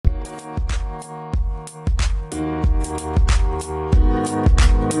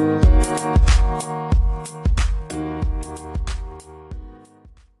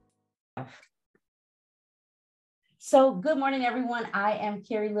So good morning, everyone. I am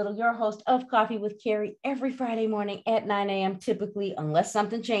Carrie Little, your host of Coffee with Carrie every Friday morning at 9 a.m. typically, unless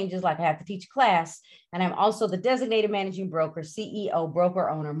something changes, like I have to teach a class. And I'm also the designated managing broker, CEO, broker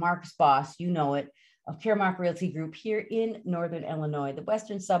owner, Marcus Boss, you know it, of Caremark Realty Group here in Northern Illinois, the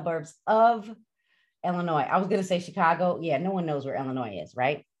western suburbs of Illinois. I was going to say Chicago. Yeah, no one knows where Illinois is,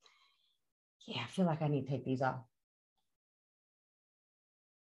 right? Yeah, I feel like I need to take these off.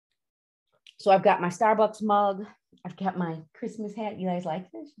 So I've got my Starbucks mug. I've got my Christmas hat. You guys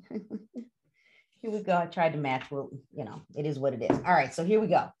like this? Here we go. I tried to match. Well, you know, it is what it is. All right, so here we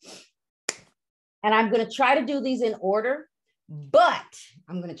go. And I'm going to try to do these in order, but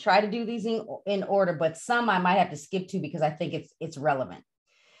some I might have to skip to because I think it's relevant.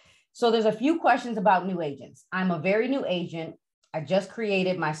 So there's a few questions about new agents. I'm a very new agent. I just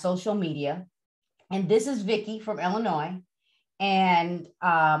created my social media, and this is Vicky from Illinois. And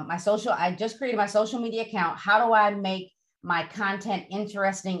I just created my social media account. How do I make my content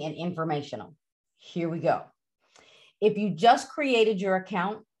interesting and informational? Here we go. If you just created your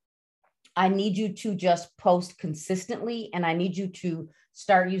account, I need you to just post consistently, and I need you to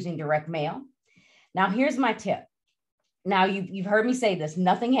start using direct mail. Now, here's my tip. Now, you've heard me say this.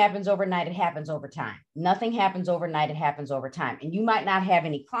 Nothing happens overnight. It happens over time. Nothing happens overnight. It happens over time. And you might not have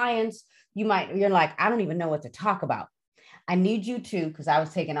any clients. You're like, I don't even know what to talk about. I need you to, because I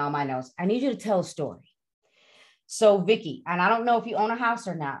was taking all my notes, I need you to tell a story. So Vicky, and I don't know if you own a house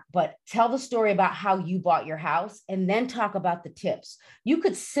or not, but tell the story about how you bought your house and then talk about the tips. You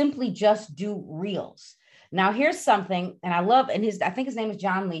could simply just do reels. Now here's something, and I think his name is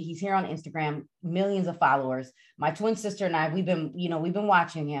John Lee. He's here on Instagram, millions of followers. My twin sister and I, we've been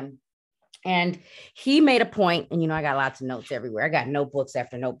watching him. And he made a point, and I got lots of notes everywhere. I got notebooks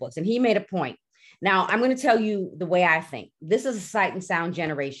after notebooks, and he made a point. Now, I'm going to tell you the way I think. This is a sight and sound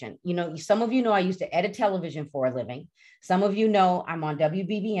generation. Some of you know I used to edit television for a living. Some of you know I'm on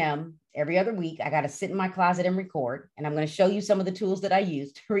WBBM every other week. I got to sit in my closet and record. And I'm going to show you some of the tools that I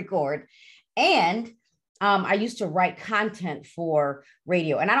use to record. And I used to write content for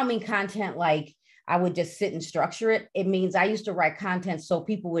radio. And I don't mean content like I would just sit and structure it. It means I used to write content so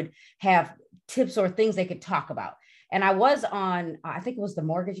people would have tips or things they could talk about. And I was on, I think it was The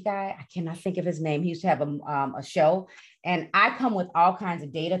Mortgage Guy. I cannot think of his name. He used to have a show. And I come with all kinds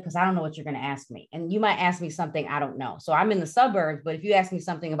of data because I don't know what you're going to ask me. And you might ask me something I don't know. So I'm in the suburbs, but if you ask me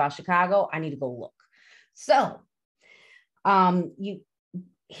something about Chicago, I need to go look. So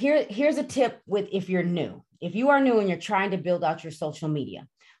here's a tip with if you're new. If you are new and you're trying to build out your social media.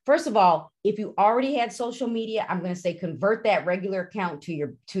 First of all, if you already had social media, I'm going to say convert that regular account to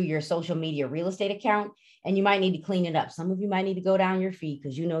your social media real estate account. And you might need to clean it up. Some of you might need to go down your feet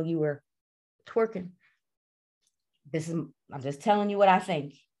because you were twerking. I'm just telling you what I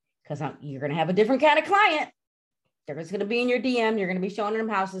think, because you're going to have a different kind of client. They're just going to be in your DM. You're going to be showing them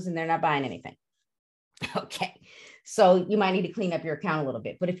houses and they're not buying anything. Okay. So you might need to clean up your account a little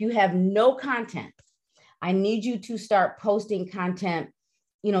bit. But if you have no content, I need you to start posting content.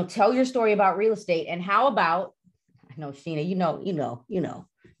 Tell your story about real estate. And how about, I know, Sheena, you know,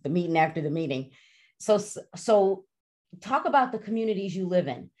 the meeting after the meeting. So talk about the communities you live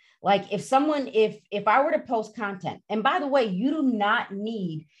in. Like if I were to post content, and by the way, you do not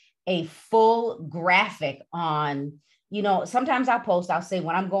need a full graphic on, sometimes I'll say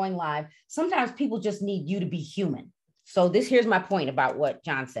when I'm going live, sometimes people just need you to be human. So here's my point about what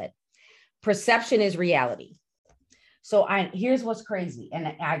John said. Perception is reality. So here's what's crazy. And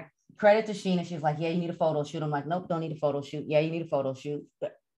I credit to Sheena. She's like, yeah, you need a photo shoot. I'm like, nope, don't need a photo shoot. Yeah, you need a photo shoot.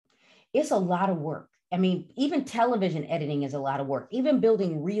 But it's a lot of work. I mean, even television editing is a lot of work. Even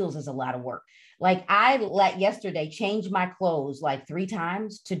building reels is a lot of work. Like I yesterday change my clothes like 3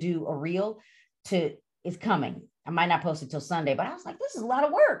 times to do a reel. It's coming. I might not post it till Sunday, but I was like, this is a lot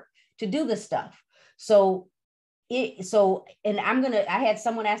of work to do this stuff. I had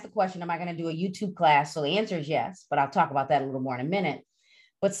someone ask the question, am I going to do a YouTube class? So the answer is yes, but I'll talk about that a little more in a minute.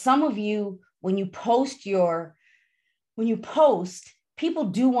 But some of you, when you post, people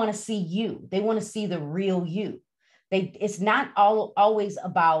do want to see you. They want to see the real you. It's not always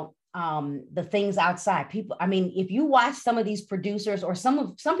about the things outside. People, I mean, if you watch some of these producers, or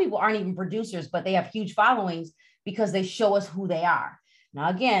some people aren't even producers, but they have huge followings because they show us who they are. Now,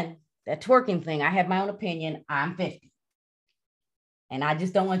 again, that twerking thing, I have my own opinion. I'm 50. And I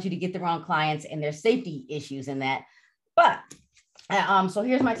just don't want you to get the wrong clients, and there's safety issues in that. But so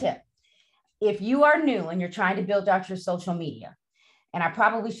here's my tip. If you are new and you're trying to build out your social media, and I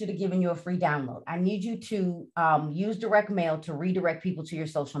probably should have given you a free download, I need you to use direct mail to redirect people to your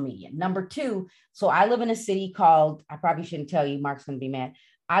social media. Number 2, so I live in a city called, I probably shouldn't tell you, Mark's going to be mad.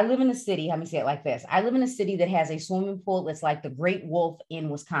 I live in a city, let me say it like this. I live in a city that has a swimming pool that's like the Great Wolf in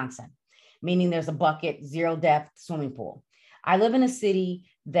Wisconsin, meaning there's a bucket, zero depth swimming pool. I live in a city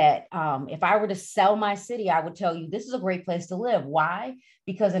that if I were to sell my city, I would tell you this is a great place to live. Why?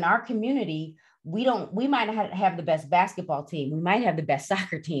 Because in our community, we might not have the best basketball team. We might have the best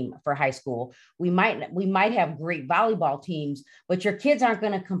soccer team for high school. We might have great volleyball teams, but your kids aren't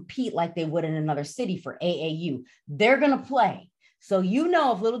going to compete like they would in another city for AAU. They're going to play. So, you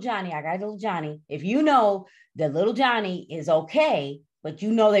know, if little Johnny, I got little Johnny, if you know that little Johnny is okay, but you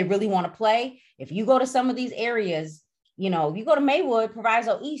know they really want to play, if you go to some of these areas, you know, you go to Maywood,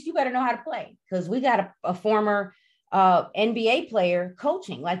 Proviso East, you better know how to play, because we got a former NBA player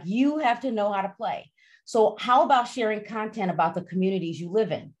coaching. Like, you have to know how to play. So how about sharing content about the communities you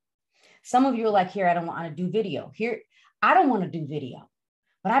live in? Some of you are like, here, I don't want to do video. Here, I don't want to do video,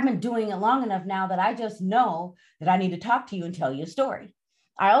 but I've been doing it long enough now that I just know that I need to talk to you and tell you a story.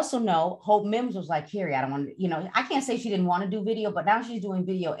 I also know Hope Mims was like, Carrie, I don't want to, you know, I can't say she didn't want to do video, but now she's doing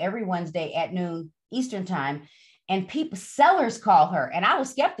video every Wednesday at noon Eastern time. And sellers call her. And I was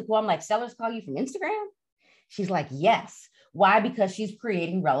skeptical. I'm like, sellers call you from Instagram? She's like, yes. Why? Because she's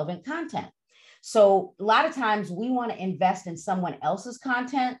creating relevant content. So a lot of times we want to invest in someone else's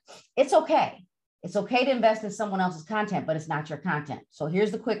content. It's okay. It's okay to invest in someone else's content, but it's not your content. So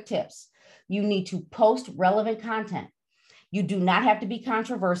here's the quick tips. You need to post relevant content. You do not have to be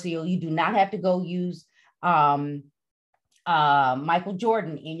controversial. You do not have to go use Michael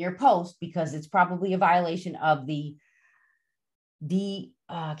Jordan in your post, because it's probably a violation of the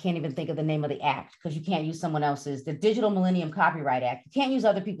I can't even think of the name of the act, because you can't use someone else's, the Digital Millennium Copyright Act. You can't use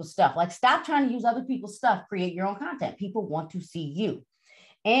other people's stuff. Like, stop trying to use other people's stuff. Create your own content. People want to see you.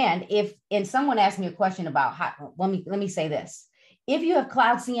 And someone asked me a question about how, let me say this. If you have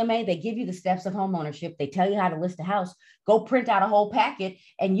Cloud CMA, they give you the steps of home ownership. They tell you how to list a house. Go print out a whole packet,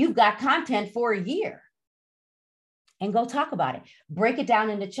 and you've got content for a year. And go talk about it. Break it down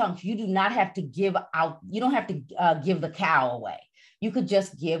into chunks. You do not have to give out, you don't have to give the cow away. You could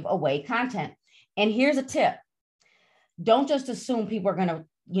just give away content. And here's a tip. Don't just assume people are going to,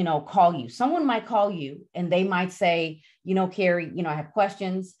 you know, call you. Someone might call you and they might say, you know, Carrie, you know, I have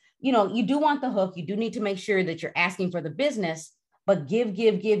questions. You know, you do want the hook. You do need to make sure that you're asking for the business, but give,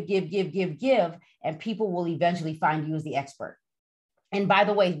 and people will eventually find you as the expert. And by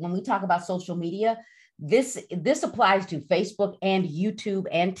the way, when we talk about social media, this applies to Facebook and YouTube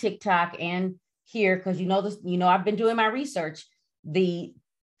and TikTok and here, because you know this, you know, I've been doing my research. The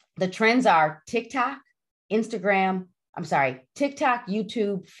trends are TikTok, YouTube,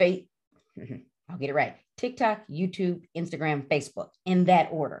 I'll get it right. TikTok, YouTube, Instagram, Facebook, in that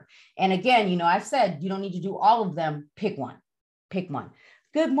order. And again, you know, I've said you don't need to do all of them. Pick one. Good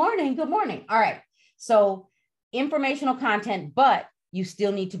morning. All right. So informational content, but you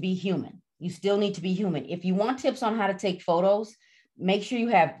still need to be human. If you want tips on how to take photos, make sure you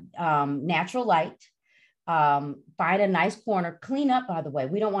have natural light. Find a nice corner, clean up, by the way.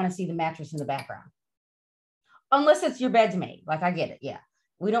 We don't want to see the mattress in the background. Unless it's your bed's made. Like, I get it. Yeah.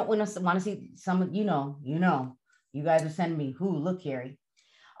 We don't want to see some, you guys are sending me, look, Carrie.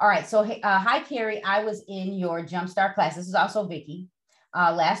 All right. So, hi, Carrie. I was in your Jumpstart class. This is also Vicki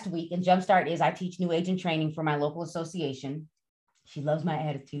last week. And Jumpstart is, I teach new agent training for my local association. She loves my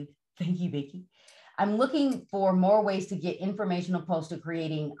attitude. Thank you, Vicki. I'm looking for more ways to get informational posts to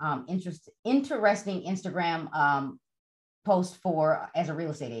creating interesting Instagram posts as a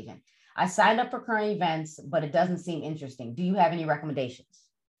real estate agent. I signed up for current events, but it doesn't seem interesting. Do you have any recommendations?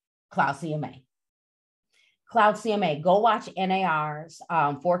 Cloud CMA. Go watch NAR's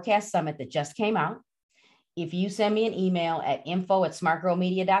Forecast Summit that just came out. If you send me an email at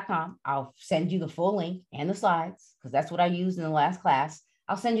info@smartgirlmedia.com, I'll send you the full link and the slides, because that's what I used in the last class.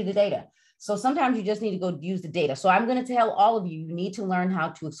 I'll send you the data. So sometimes you just need to go use the data. So I'm going to tell all of you, you need to learn how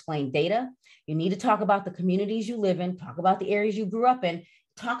to explain data. You need to talk about the communities you live in, talk about the areas you grew up in,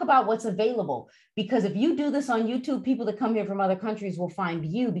 talk about what's available. Because if you do this on YouTube, people that come here from other countries will find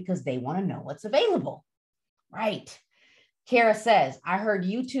you because they want to know what's available. Right. Kara says, I heard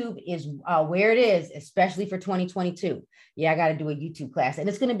YouTube is where it is, especially for 2022. Yeah, I got to do a YouTube class. And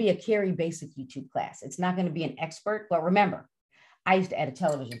it's going to be a Carrie basic YouTube class. It's not going to be an expert, but remember, I used to edit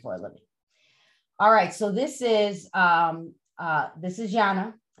television for a living. All right, so this is Jana. I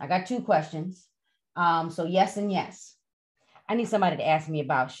got 2 questions. So yes and yes. I need somebody to ask me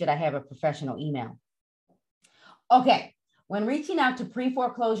about, should I have a professional email? Okay, when reaching out to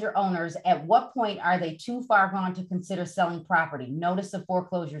pre-foreclosure owners, at what point are they too far gone to consider selling property? Notice of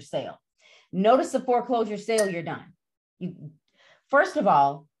foreclosure sale. Notice of foreclosure sale, you're done. First of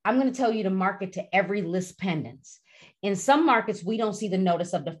all, I'm going to tell you to market to every list pendants. In some markets, we don't see the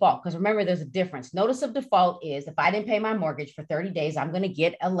notice of default because remember, there's a difference. Notice of default is if I didn't pay my mortgage for 30 days, I'm going to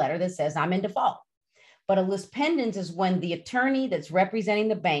get a letter that says I'm in default. But a lis pendens is when the attorney that's representing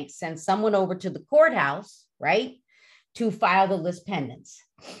the bank sends someone over to the courthouse, right, to file the lis pendens,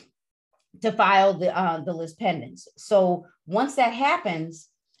 to file the lis pendens. So once that happens,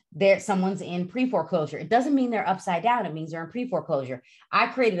 someone's in pre-foreclosure. It doesn't mean they're upside down. It means they're in pre-foreclosure. I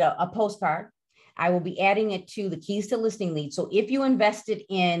created a postcard. I will be adding it to the Keys to Listing Lead. So if you invested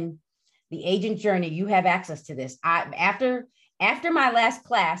in the agent journey, you have access to this. After my last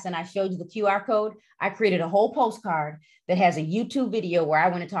class and I showed you the QR code, I created a whole postcard that has a YouTube video where I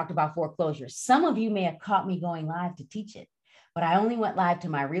went and talked about foreclosure. Some of you may have caught me going live to teach it, but I only went live to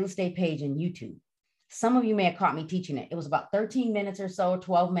my real estate page in YouTube. Some of you may have caught me teaching it. It was about 13 minutes or so,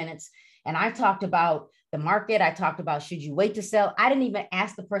 12 minutes. And I talked about the market. I talked about, should you wait to sell? I didn't even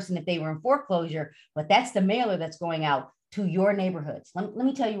ask the person if they were in foreclosure, but that's the mailer that's going out to your neighborhoods. Let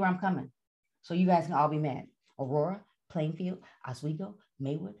me tell you where I'm coming so you guys can all be mad. Aurora, Plainfield, Oswego,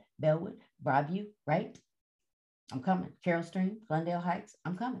 Maywood, Bellwood, Broadview, right? I'm coming. Carroll Stream, Glendale Heights,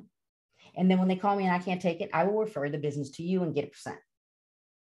 I'm coming. And then when they call me and I can't take it, I will refer the business to you and get a percent.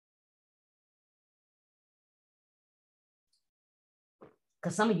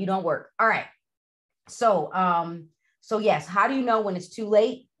 Because some of you don't work. All right. So yes, how do you know when it's too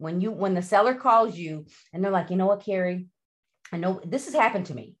late? When the seller calls you and they're like, you know what, Carrie, I know this has happened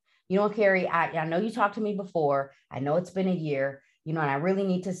to me. You know, Carrie, I know you talked to me before. I know it's been a year, you know, and I really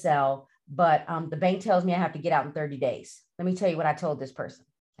need to sell, but the bank tells me I have to get out in 30 days. Let me tell you what I told this person.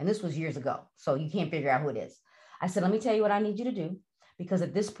 And this was years ago. So you can't figure out who it is. I said, let me tell you what I need you to do, because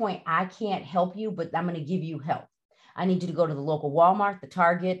at this point I can't help you, but I'm going to give you help. I need you to go to the local Walmart, the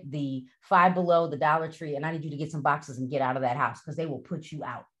Target, the Five Below, the Dollar Tree, and I need you to get some boxes and get out of that house because they will put you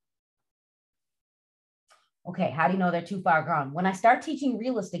out. Okay, how do you know they're too far gone? When I start teaching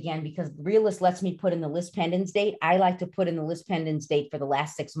Realist again, because Realist lets me put in the lis pendens date, I like to put in the lis pendens date for the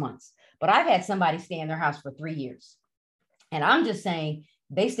last 6 months. But I've had somebody stay in their house for 3 years. And I'm just saying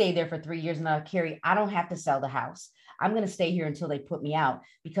they stayed there for 3 years. And Carrie, I don't have to sell the house. I'm going to stay here until they put me out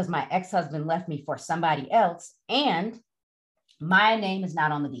because my ex-husband left me for somebody else and my name is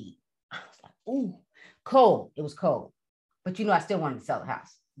not on the deed. I was like, ooh, cold. It was cold. But you know, I still wanted to sell the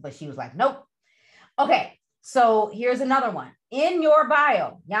house. But she was like, nope. Okay, so here's another one. In your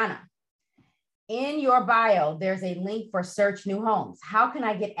bio, Yana, in your bio, there's a link for search new homes. How can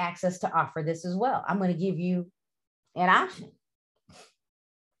I get access to offer this as well? I'm going to give you an option.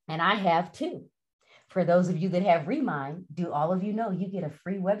 And I have two. For those of you that have Remind, do all of you know you get a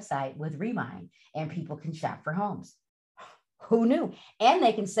free website with Remind and people can shop for homes? Who knew? And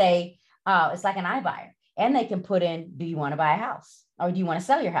they can say, it's like an iBuyer. And they can put in, do you want to buy a house? Or do you want to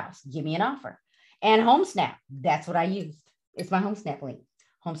sell your house? Give me an offer. And HomeSnap, that's what I used. It's my HomeSnap link.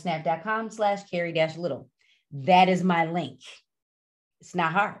 HomeSnap.com/Carrie-Little. That is my link. It's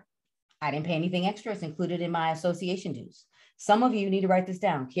not hard. I didn't pay anything extra. It's included in my association dues. Some of you need to write this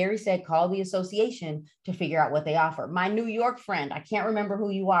down. Carrie said, call the association to figure out what they offer. My New York friend, I can't remember who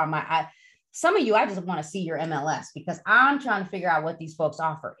you are. Some of you, I just want to see your MLS because I'm trying to figure out what these folks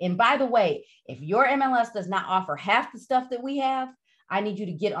offer. And by the way, if your MLS does not offer half the stuff that we have, I need you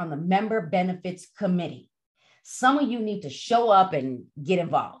to get on the member benefits committee. Some of you need to show up and get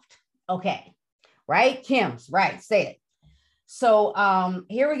involved. Okay. Right? Kim's right. Say it. So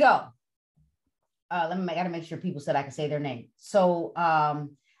here we go. I got to make sure people said I can say their name. So I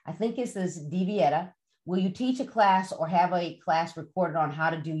think this is Divietta. Will you teach a class or have a class recorded on how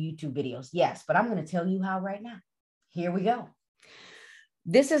to do YouTube videos? Yes, but I'm going to tell you how right now. Here we go.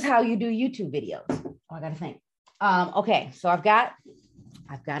 This is how you do YouTube videos. Oh, I got to think. Okay, so I've got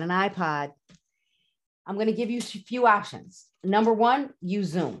an iPod. I'm going to give you a few options. Number one, use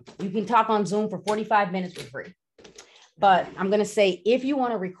Zoom. You can talk on Zoom for 45 minutes for free. But I'm going to say, if you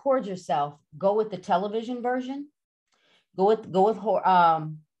want to record yourself, go with the television version. Go with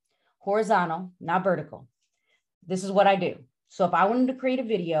horizontal, not vertical. This is what I do. So if I wanted to create a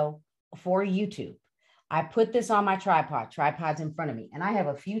video for YouTube, I put this on my tripod. Tripod's in front of me. And I have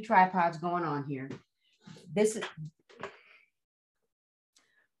a few tripods going on here. This is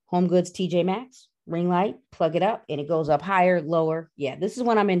Home Goods TJ Maxx, ring light, plug it up, and it goes up higher, lower. Yeah, this is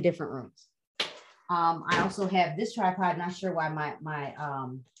when I'm in different rooms. I also have this tripod. Not sure why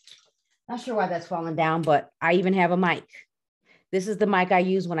not sure why that's falling down, but I even have a mic. This is the mic I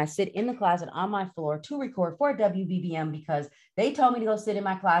use when I sit in the closet on my floor to record for WBBM because they told me to go sit in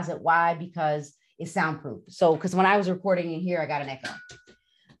my closet. Why? Because it's soundproof. So, because when I was recording in here, I got an echo.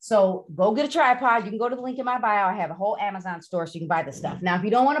 So go get a tripod. You can go to the link in my bio. I have a whole Amazon store so you can buy this stuff. Now, if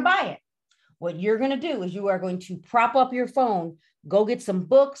you don't want to buy it, What you're going to do is you are going to prop up your phone, go get some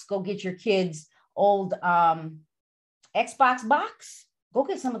books, go get your kids' old Xbox box, go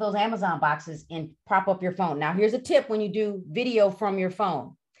get some of those Amazon boxes and prop up your phone. Now, here's a tip when you do video from your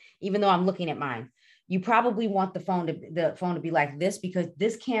phone, even though I'm looking at mine. You probably want the phone to be like this, because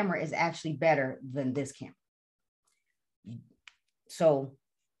this camera is actually better than this camera. So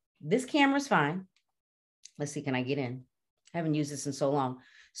this camera is fine. Let's see, can I get in? I haven't used this in so long.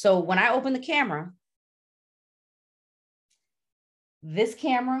 So when I open the camera, this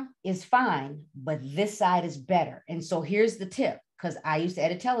camera is fine, but this side is better. And so here's the tip, because I used to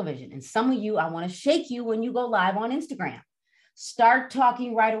edit television, and some of you, I want to shake you when you go live on Instagram. Start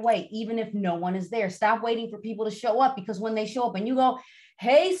talking right away, even if no one is there. Stop waiting for people to show up, because when they show up and you go,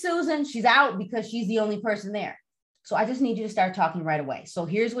 hey, Susan, she's out because she's the only person there. So I just need you to start talking right away. So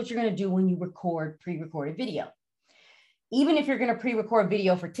here's what you're going to do when you record pre-recorded video. Even if you're going to pre-record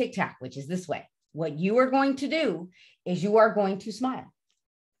video for TikTok, which is this way, what you are going to do is you are going to smile.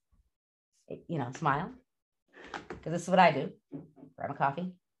 Smile, because this is what I do. Grab a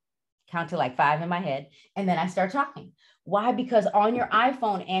coffee, count to like 5 in my head, and then I start talking. Why? Because on your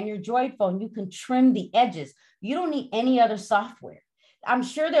iPhone and your Droid phone, you can trim the edges. You don't need any other software. I'm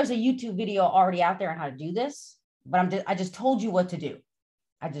sure there's a YouTube video already out there on how to do this, but I just told you what to do.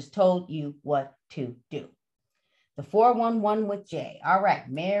 I just told you what to do. The 411 with Jay. All right.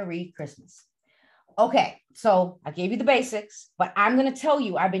 Merry Christmas. Okay. So I gave you the basics, but I'm going to tell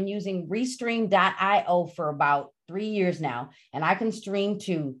you, I've been using Restream.io for about 3 years now, and I can stream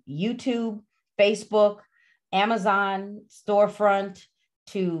to YouTube, Facebook, Amazon storefront,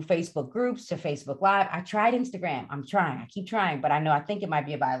 to Facebook groups, to Facebook Live. I tried Instagram. I keep trying, but I think it might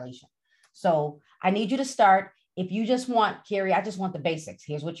be a violation. So I need you to start. If you just want, Carrie, I just want the basics.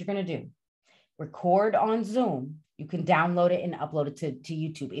 Here's what you're going to do. Record on Zoom. You can download it and upload it to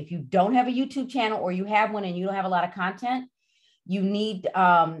YouTube. If you don't have a YouTube channel, or you have one and you don't have a lot of content, you need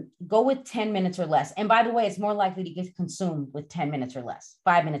go with 10 minutes or less. And by the way, it's more likely to get consumed with 10 minutes or less.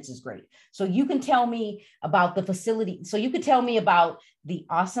 5 minutes is great. So you can tell me about the facility. So you could tell me about the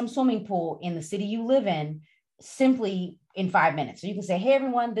awesome swimming pool in the city you live in simply in 5 minutes. So you can say, hey,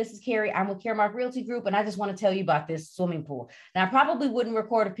 everyone, this is Carrie. I'm with Caremark Realty Group, and I just want to tell you about this swimming pool. Now, I probably wouldn't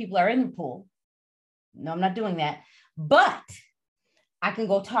record if people are in the pool. No, I'm not doing that. But I can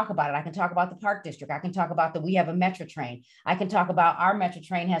go talk about it. I can talk about the Park District. I can talk about we have a Metro train. I can talk about our Metro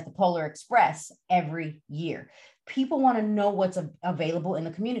train has the Polar Express every year. People want to know what's available in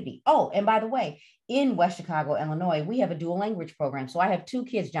the community. Oh, and by the way, in West Chicago, Illinois, we have a dual language program. So I have 2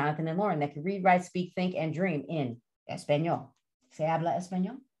 kids, Jonathan and Lauren, that can read, write, speak, think, and dream in Español. ¿Se habla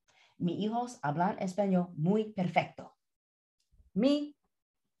español? Mis hijos hablan español muy perfecto. Me,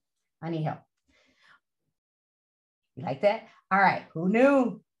 I need help. You like that? All right. Who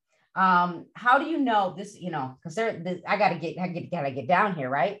knew? How do you know this? Because I gotta get down here,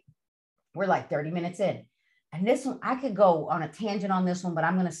 right? We're like 30 minutes in, and this one I could go on a tangent on this one, but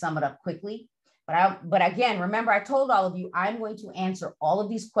I'm going to sum it up quickly. But again, remember, I told all of you I'm going to answer all of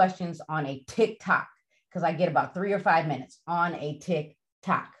these questions on a TikTok, because I get about 3 or 5 minutes on a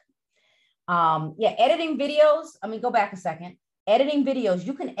TikTok. Editing videos. Go back a second. Editing videos.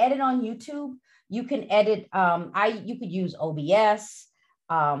 You can edit on YouTube. You can edit, you could use OBS.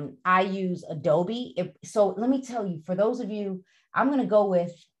 I use Adobe. So let me tell you, for those of you, I'm going to go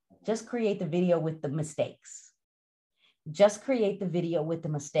with just create the video with the mistakes. Just create the video with the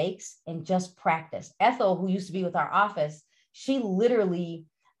mistakes and just practice. Ethel, who used to be with our office, she literally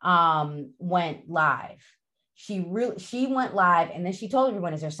went live. She went live, and then she told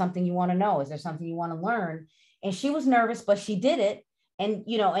everyone, is there something you want to know? Is there something you want to learn? And she was nervous, but she did it. And,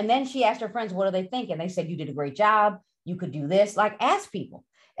 and then she asked her friends, what do they think? And they said, you did a great job. You could do this. Like, ask people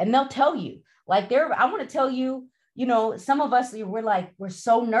and they'll tell you. Like, I want to tell you, some of us, we're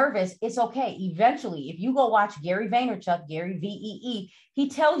so nervous. It's okay. Eventually, if you go watch Gary Vaynerchuk, Gary VEE, he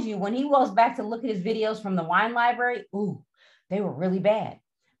tells you when he goes back to look at his videos from the wine library, ooh, they were really bad.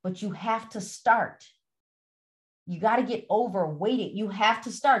 But you have to start. You got to get overweighted. You have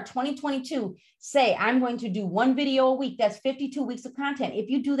to start. 2022, say, I'm going to do 1 video a week. That's 52 weeks of content. If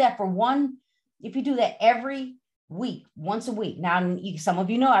you do that every week, once a week. Now, some of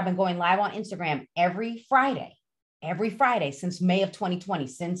you know I've been going live on Instagram every Friday since May of 2020,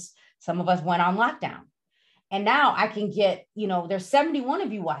 since some of us went on lockdown. And now I can get, there's 71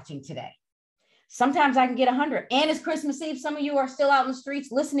 of you watching today. Sometimes I can get 100. And it's Christmas Eve. Some of you are still out in the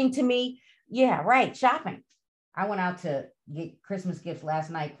streets listening to me. Yeah, right. Shopping. I went out to get Christmas gifts last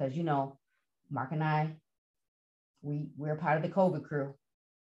night because, Mark and I, we're part of the COVID crew.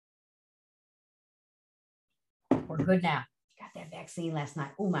 We're good now. Got that vaccine last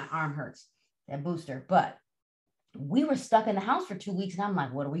night. Oh, my arm hurts. that booster. But we were stuck in the house for 2 weeks. And I'm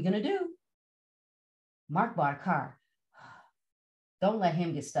like, what are we going to do? Mark bought a car. Don't let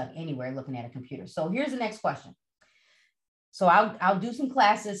him get stuck anywhere looking at a computer. So here's the next question. So I'll do some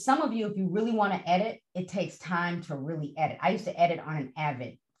classes. Some of you, if you really want to edit, it takes time to really edit. I used to edit on an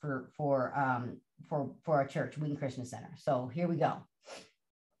Avid for our church, Wheaton Christian Center. So here we go.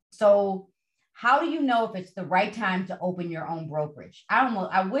 So how do you know if it's the right time to open your own brokerage?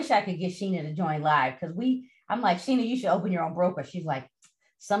 I wish I could get Sheena to join live, because I'm like, Sheena, you should open your own brokerage. She's like,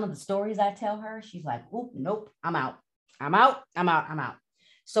 some of the stories I tell her, she's like, oh, nope, I'm out.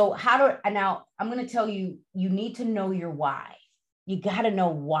 So now I'm going to tell you, you need to know your why. You got to know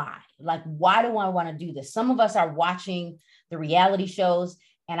why. Like, why do I want to do this? Some of us are watching the reality shows,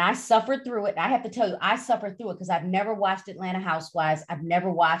 and I suffered through it. I have to tell you, I suffered through it because I've never watched Atlanta Housewives. I've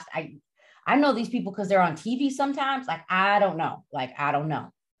never watched, I know these people because they're on TV sometimes. Like, I don't know.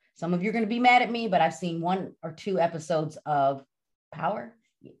 Some of you are going to be mad at me, but I've seen 1 or 2 episodes of Power.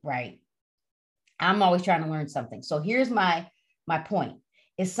 Right. I'm always trying to learn something. So here's my point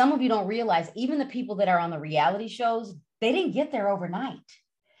is, some of you don't realize, even the people that are on the reality shows, they didn't get there overnight,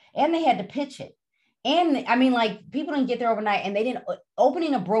 and they had to pitch it. And I mean, like, people didn't get there overnight, and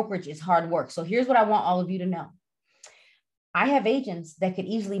opening a brokerage is hard work. So here's what I want all of you to know. I have agents that could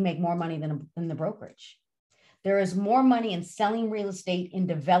easily make more money than the brokerage. There is more money in selling real estate, in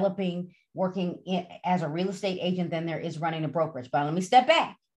developing, working as a real estate agent, than there is running a brokerage. But let me step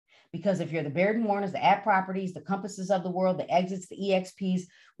back, because if you're the Baird & Warners, the Ad Properties, the Compasses of the world, the Exits, the EXPs,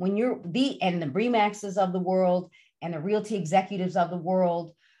 when you're the Remaxes of the world, and the Realty Executives of the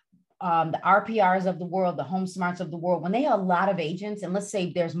world, the RPRs of the world, the Home Smarts of the world, when they have a lot of agents, and let's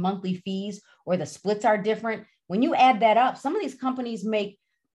say there's monthly fees or the splits are different, when you add that up, some of these companies make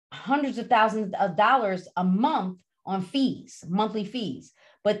hundreds of thousands of dollars a month on fees, monthly fees,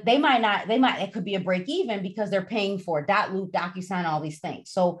 but it could be a break even because they're paying for Dotloop, DocuSign, all these things.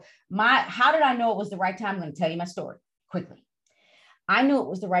 So how did I know it was the right time? I'm going to tell you my story quickly. I knew it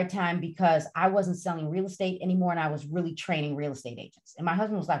was the right time because I wasn't selling real estate anymore, and I was really training real estate agents. And my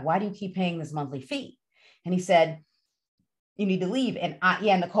husband was like, why do you keep paying this monthly fee? And he said, you need to leave. And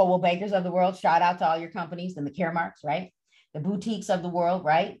and the Coldwell Bankers of the world, shout out to all your companies, and the Caremarks, right? The boutiques of the world,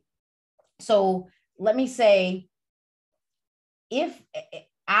 right? So let me say, if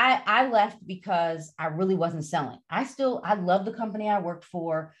I left because I really wasn't selling. I love the company I worked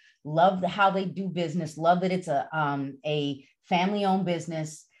for, love how they do business, love that it's a family-owned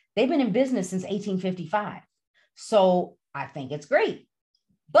business. They've been in business since 1855. So I think it's great.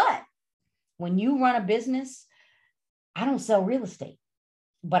 But when you run a business, I don't sell real estate.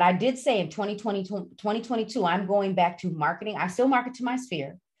 But I did say in 2022, I'm going back to marketing. I still market to my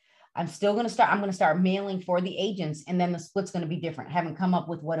sphere. I'm going to start mailing for the agents, and then the split's going to be different. I haven't come up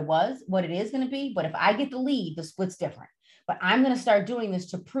with what it is going to be, but if I get the lead, the split's different. But I'm going to start doing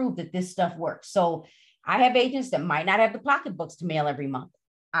this to prove that this stuff works. So I have agents that might not have the pocketbooks to mail every month.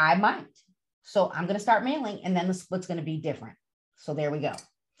 I might. So I'm going to start mailing, and then the split's going to be different. So there we go.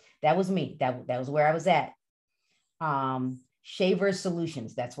 That was me. That was where I was at. Shavers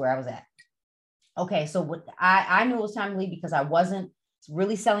Solutions. That's where I was at. Okay. So I knew it was time to leave because I wasn't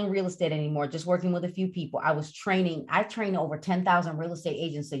really selling real estate anymore, just working with a few people. I train over 10,000 real estate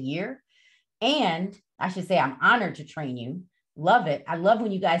agents a year. And I should say, I'm honored to train you. Love it. I love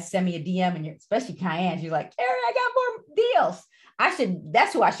when you guys send me a DM, and especially Cayenne, you're like, Carrie, I got more deals.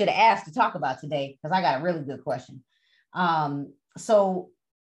 That's who I should have asked to talk about today, because I got a really good question.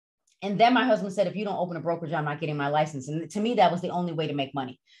 And then my husband said, if you don't open a brokerage, I'm not getting my license. And to me, that was the only way to make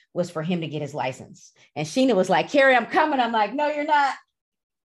money, was for him to get his license. And Sheena was like, Carrie, I'm coming. I'm like, no, you're not.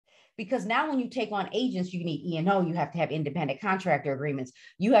 Because now when you take on agents, you need E&O, you have to have independent contractor agreements.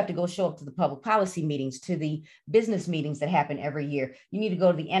 You have to go show up to the public policy meetings, to the business meetings that happen every year. You need to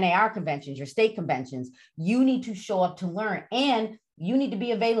go to the NAR conventions, your state conventions. You need to show up to learn, and you need to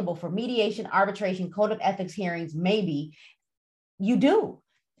be available for mediation, arbitration, code of ethics hearings. Maybe you do.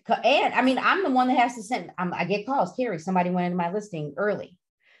 And I mean, I'm the one that has to send, I get calls. Carrie, somebody went into my listing early.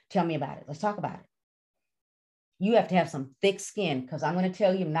 Tell me about it. Let's talk about it. You have to have some thick skin, because I'm going to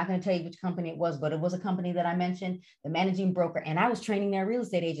tell you, I'm not going to tell you which company it was, but it was a company that I mentioned, the managing broker. And I was training their real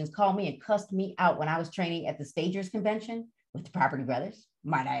estate agents, called me and cussed me out when I was training at the Stagers Convention with the Property Brothers,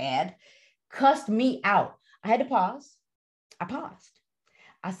 might I add, cussed me out. I had to pause. I paused.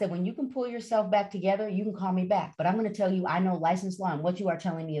 I said, when you can pull yourself back together, you can call me back. But I'm going to tell you, I know licensed law, and what you are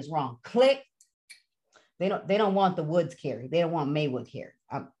telling me is wrong. Click. They don't want the Woods Carrie. They don't want Maywood Carrie.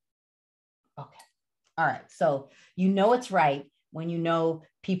 Okay. All right. So you know it's right when you know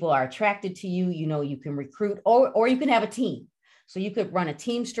people are attracted to you, you know you can recruit, or you can have a team. So you could run a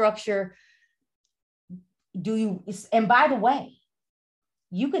team structure. and by the way,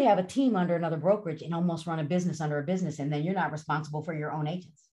 you could have a team under another brokerage and almost run a business under a business, and then you're not responsible for your own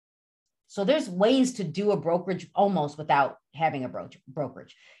agents. So there's ways to do a brokerage almost without having a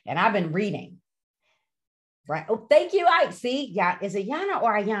brokerage. And I've been reading, right? Oh, thank you. I see. Yeah. Is it Yana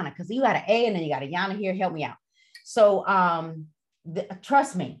or Ayana? Because you got an A and then you got a Yana here. Help me out. So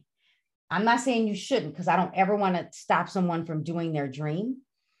trust me, I'm not saying you shouldn't, because I don't ever want to stop someone from doing their dream.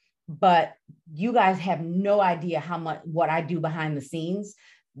 But you guys have no idea what I do behind the scenes.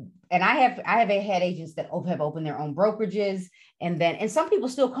 And I have had agents that have opened their own brokerages, and some people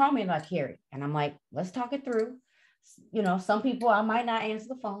still call me like, Carrie, and I'm like, let's talk it through. Some people I might not answer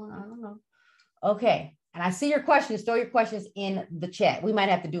the phone. I don't know. Okay. And I see your questions. Throw your questions in the chat. We might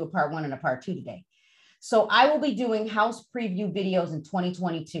have to do a part 1 and a part 2 today. So I will be doing house preview videos in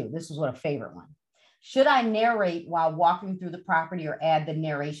 2022. This was a favorite one. Should I narrate while walking through the property or add the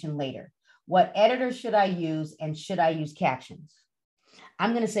narration later? What editor should I use, and should I use captions?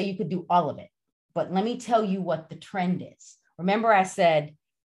 I'm going to say you could do all of it, but let me tell you what the trend is. Remember I said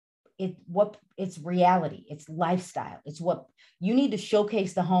it's reality, it's lifestyle. It's what you need to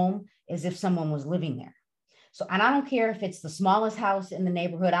showcase the home as if someone was living there. So, and I don't care if it's the smallest house in the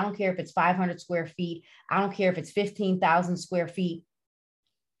neighborhood. I don't care if it's 500 square feet. I don't care if it's 15,000 square feet.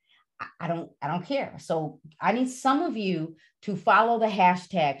 I don't care. So I need some of you to follow the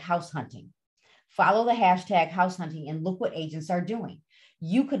hashtag house hunting. Follow the hashtag house hunting and look what agents are doing.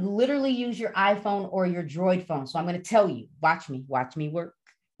 You could literally use your iPhone or your Droid phone. So I'm going to tell you, watch me work.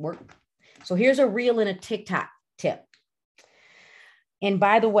 So here's a reel and a TikTok tip. And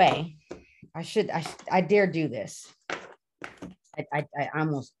by the way, I dare do this. I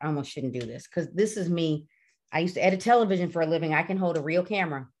almost shouldn't do this, because this is me. I used to edit television for a living. I can hold a real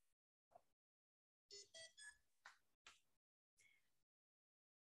camera.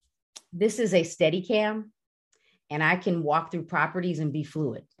 This is a Steadicam, and I can walk through properties and be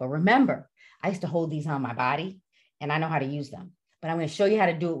fluid. But remember, I used to hold these on my body, and I know how to use them. But I'm going to show you how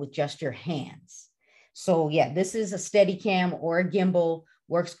to do it with just your hands. So yeah, this is a Steadicam or a gimbal.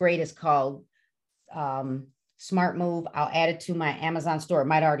 Works great. It's called Smart Move. I'll add it to my Amazon store. It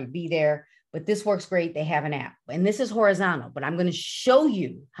might already be there, but this works great. They have an app, and this is horizontal, but I'm going to show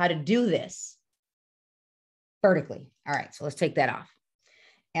you how to do this vertically. All right, so let's take that off.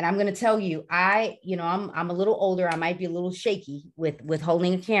 And I'm going to tell you, I'm a little older. I might be a little shaky with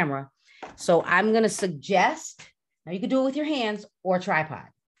holding a camera. So I'm going to suggest, now you can do it with your hands or a tripod.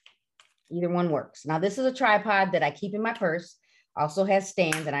 Either one works. Now this is a tripod that I keep in my purse. Also has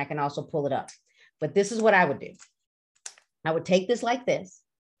stands, and I can also pull it up. But this is what I would do. I would take this like this.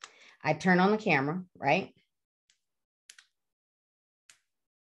 I turn on the camera, right?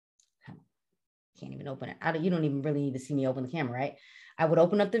 Can't even open it. You don't even really need to see me open the camera, right? I would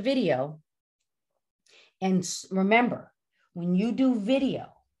open up the video. And remember, when you do video,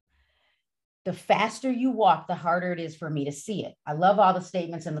 the faster you walk, the harder it is for me to see it. I love all the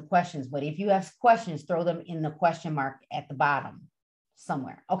statements and the questions, but if you have questions, throw them in the question mark at the bottom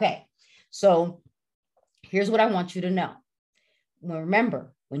somewhere. Okay, so here's what I want you to know. Well,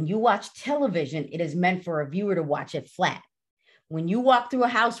 remember, when you watch television, it is meant for a viewer to watch it flat. When you walk through a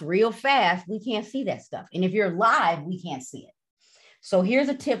house real fast, we can't see that stuff. And if you're live, we can't see it. So here's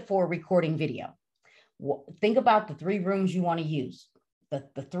a tip for recording video. Think about the 3 rooms you want to use,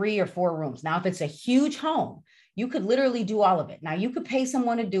 the 3 or 4 rooms. Now, if it's a huge home, you could literally do all of it. Now, you could pay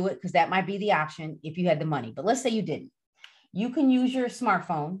someone to do it, because that might be the option if you had the money. But let's say you didn't. You can use your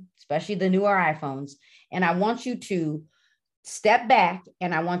smartphone, especially the newer iPhones. And I want you to step back,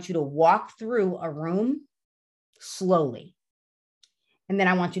 and I want you to walk through a room slowly. And then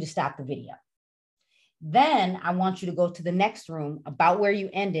I want you to stop the video. Then I want you to go to the next room about where you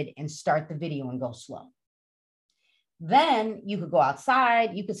ended and start the video and go slow. Then you could go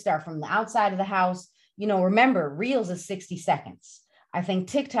outside. You could start from the outside of the house. Remember, Reels is 60 seconds. I think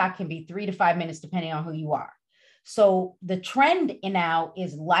TikTok can be 3 to 5 minutes, depending on who you are. So the trend now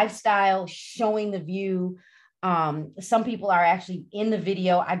is lifestyle, showing the view. Some people are actually in the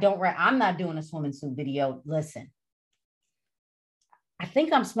video. I'm not doing a swimming suit video. Listen, I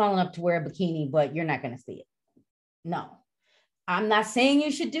think I'm small enough to wear a bikini, but you're not going to see it. No, I'm not saying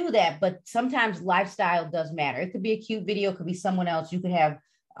you should do that, but sometimes lifestyle does matter. It could be a cute video. It could be someone else. You could have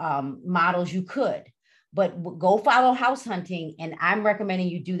models. You could, but go follow house hunting. And I'm recommending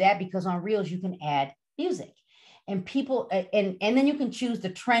you do that, because on Reels, you can add music. And people, and then you can choose the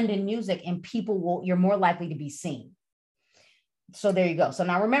trend in music, and you're more likely to be seen. So there you go. So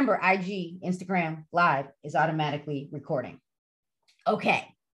now remember, IG, Instagram Live is automatically recording. Okay,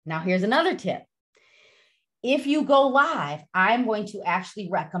 now here's another tip. If you go live, I'm going to actually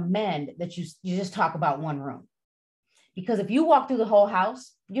recommend that you just talk about one room. Because if you walk through the whole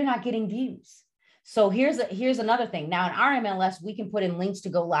house, you're not getting views. So here's another thing. Now in our MLS, we can put in links to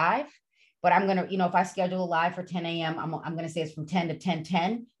go live, but I'm going to, if I schedule a live for 10 a.m., I'm going to say it's from 10 to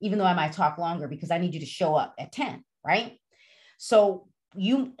 10:10, even though I might talk longer because I need you to show up at 10, right? So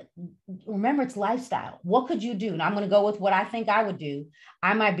you remember, it's lifestyle. What could you do? Now I'm going to go with what I think I would do.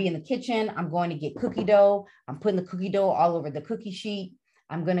 I might be in the kitchen. I'm going to get cookie dough. I'm putting the cookie dough all over the cookie sheet.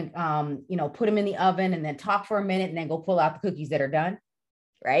 I'm going to, put them in the oven and then talk for a minute and then go pull out the cookies that are done.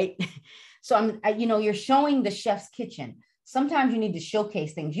 Right. So you're showing the chef's kitchen. Sometimes you need to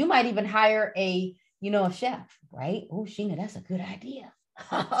showcase things. You might even hire a chef, right? Oh, Sheena, that's a good idea.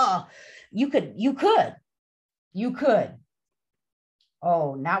 You could.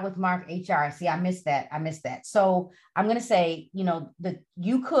 Oh, not with Mark HR. See, I missed that. So I'm going to say,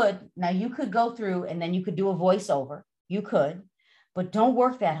 you could go through and then you could do a voiceover. You could, but don't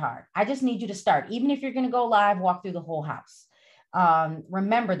work that hard. I just need you to start. Even if you're going to go live, walk through the whole house.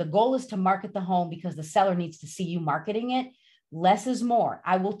 Remember, the goal is to market the home because the seller needs to see you marketing it. Less is more.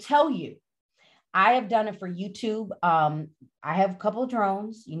 I will tell you, I have done it for YouTube. I have a couple of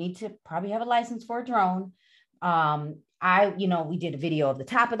drones. You need to probably have a license for a drone. We did a video of the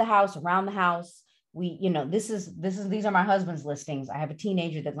top of the house, around the house. These are my husband's listings. I have a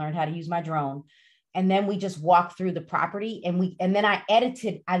teenager that learned how to use my drone. And then we just walked through the property and then I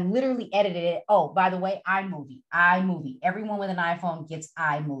literally edited it. Oh, by the way, iMovie. Everyone with an iPhone gets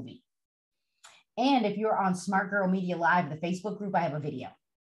iMovie. And if you're on Smart Girl Media Live, the Facebook group, I have a video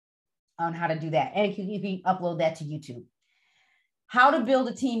on how to do that. And you can upload that to YouTube. How to build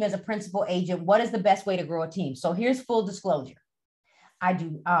a team as a principal agent. What is the best way to grow a team? So here's full disclosure.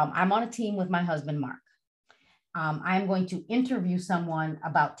 I'm on a team with my husband, Mark. I'm going to interview someone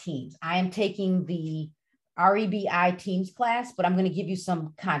about teams. I am taking the REBI teams class, but I'm going to give you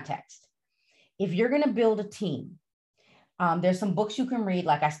some context. If you're going to build a team, there's some books you can read.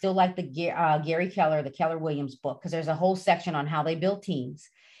 Like I still like the Gary Keller, the Keller Williams book, because there's a whole section on how they build teams.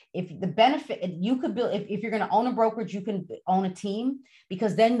 If the benefit you could build, if you're going to own a brokerage, you can own a team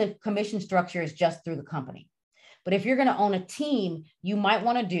because then the commission structure is just through the company. But if you're going to own a team, you might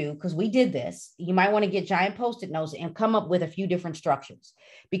want to do, because we did this, you might want to get giant Post-it notes and come up with a few different structures.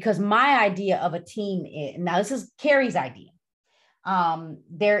 Because my idea of a team now this is Carrie's idea.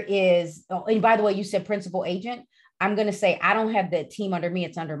 There is, and by the way, you said principal agent. I'm going to say, I don't have the team under me.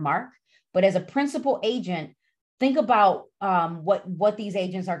 It's under Mark. But as a principal agent, think about what these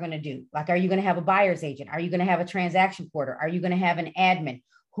agents are going to do. Like, are you going to have a buyer's agent? Are you going to have a transaction coordinator? Are you going to have an admin?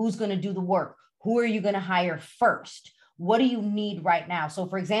 Who's going to do the work? Who are you going to hire first? What do you need right now? So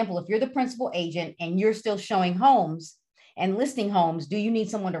for example, if you're the principal agent and you're still showing homes and listing homes, do you need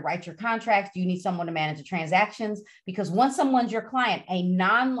someone to write your contracts? Do you need someone to manage the transactions? Because once someone's your client, a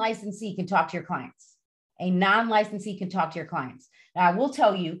non-licensee can talk to your clients. Now I will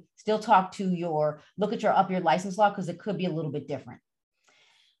tell you, still talk to look at your license law, because it could be a little bit different.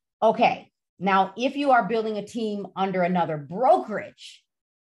 Okay. Now, if you are building a team under another brokerage,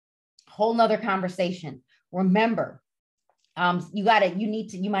 whole nother conversation. Remember, you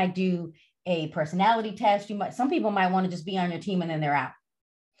might do a personality test. Some people might want to just be on your team and then they're out.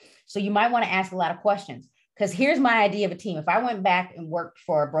 So you might want to ask a lot of questions, because here's my idea of a team. If I went back and worked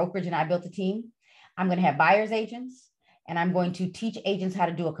for a brokerage and I built a team, I'm going to have buyer's agents and I'm going to teach agents how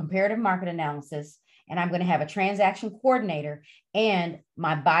to do a comparative market analysis. And I'm going to have a transaction coordinator and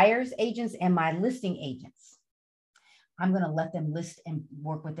my buyer's agents and my listing agents. I'm going to let them list and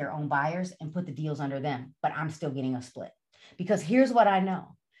work with their own buyers and put the deals under them, but I'm still getting a split. Because here's what I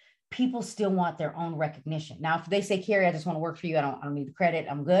know. People still want their own recognition. Now, if they say, Carrie, I just want to work for you. I don't need the credit.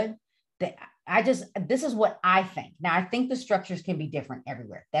 I'm good. This is what I think. Now, I think the structures can be different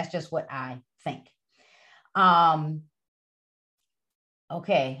everywhere. That's just what I think.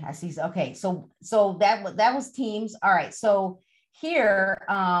 Okay, I see. Okay. So that was teams. All right. So here,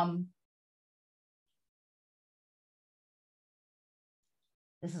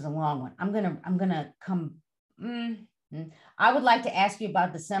 this is a long one. I'm gonna come. I would like to ask you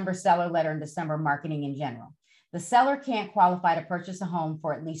about December seller letter and December marketing in general. The seller can't qualify to purchase a home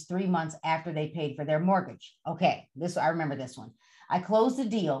for at least 3 months after they paid for their mortgage. Okay, I remember this one. I closed the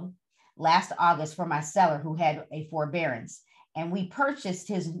deal last August for my seller who had a forbearance, and we purchased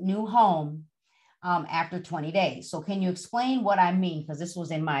his new home after 20 days. So can you explain what I mean? Because this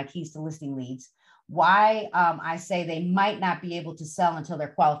was in my Keys to Listing Leads. Why I say they might not be able to sell until they're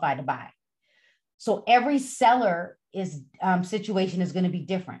qualified to buy. So every seller situation is going to be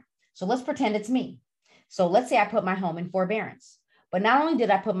different. So let's pretend it's me. So let's say I put my home in forbearance, but not only did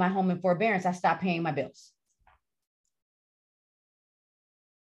I put my home in forbearance, I stopped paying my bills.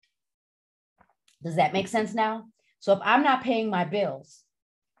 Does that make sense now? So if I'm not paying my bills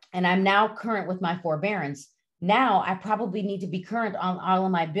and I'm now current with my forbearance, now I probably need to be current on all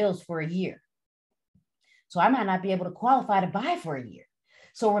of my bills for a year. So I might not be able to qualify to buy for a year.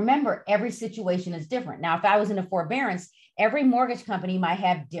 So remember, every situation is different. Now, if I was in a forbearance, every mortgage company might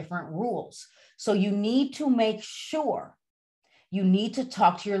have different rules. So you need to make sure you need to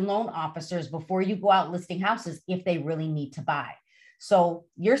talk to your loan officers before you go out listing houses if they really need to buy. So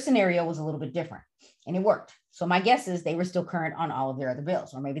your scenario was a little bit different and it worked. So my guess is they were still current on all of their other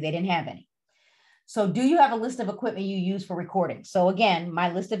bills, or maybe they didn't have any. So do you have a list of equipment you use for recording? So again,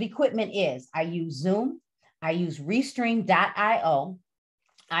 my list of equipment is I use Zoom, I use Restream.io,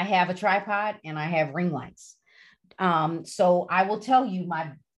 I have a tripod, and I have ring lights. So I will tell you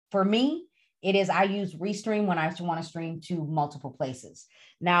for me, it is I use Restream when I want to stream to multiple places.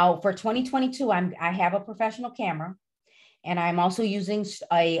 Now for 2022, I have a professional camera, and I'm also using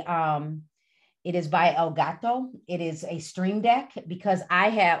it is by Elgato. It is a Stream Deck because I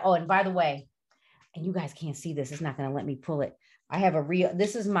have, oh, and by the way, and you guys can't see this, it's not going to let me pull it. I have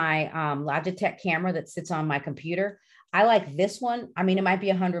this is my Logitech camera that sits on my computer. I like this one. I mean, it might be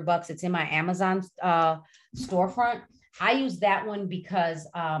 $100. It's in my Amazon storefront. I use that one because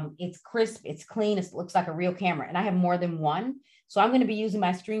it's crisp, it's clean, it looks like a real camera, and I have more than one. So I'm going to be using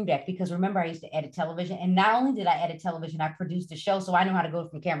my Stream Deck because remember, I used to edit television, and not only did I edit television, I produced a show. So I know how to go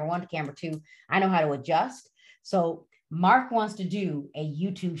from camera 1 to camera 2. I know how to adjust. So Mark wants to do a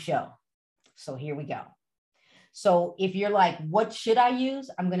YouTube show. So here we go. So if you're like, what should I use?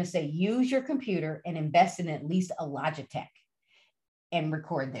 I'm going to say, use your computer and invest in at least a Logitech and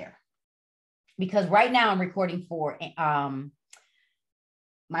record there. Because right now I'm recording for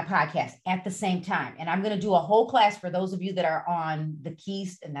my podcast at the same time. And I'm going to do a whole class for those of you that are on the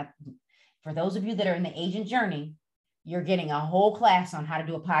keys. And that for those of you that are in the agent journey, you're getting a whole class on how to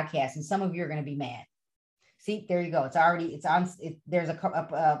do a podcast. And some of you are going to be mad. See, there you go. There's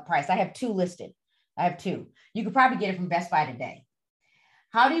a price. I have 2 listed. I have 2. You could probably get it from Best Buy today.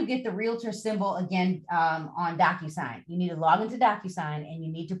 How do you get the realtor symbol again on DocuSign? You need to log into DocuSign and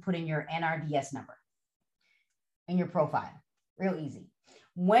you need to put in your NRDS number in your profile. Real easy.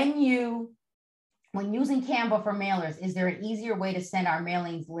 When using Canva for mailers, is there an easier way to send our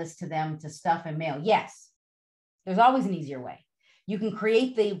mailings list to them to stuff and mail? Yes, there's always an easier way. You can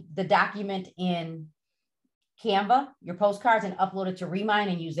create the document in Canva, your postcards, and upload it to Remind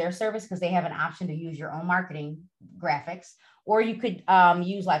and use their service because they have an option to use your own marketing graphics. Or you could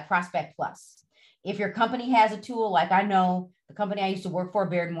use like Prospect Plus. If your company has a tool, like I know the company I used to work for,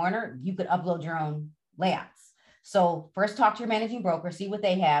 Baird Warner, you could upload your own layouts. So first talk to your managing broker, see what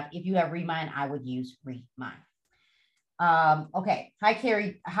they have. If you have Remind, I would use Remind. Okay. Hi,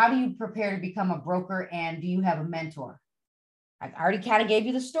 Carrie. How do you prepare to become a broker, and do you have a mentor? I already kind of gave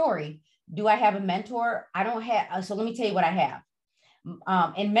you the story. Do I have a mentor? I don't have. So let me tell you what I have.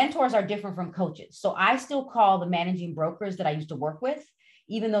 And mentors are different from coaches. So I still call the managing brokers that I used to work with,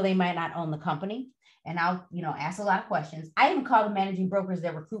 even though they might not own the company. And I'll, ask a lot of questions. I even call the managing brokers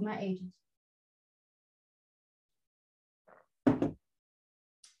that recruit my agents.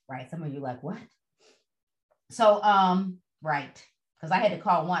 Right. Some of you like, what? So, right. Because I had to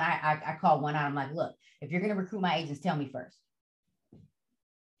call one. I called one out. I'm like, look, if you're going to recruit my agents, tell me first.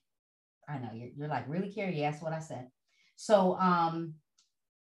 I know you're like, really, Carrie? You asked what I said. So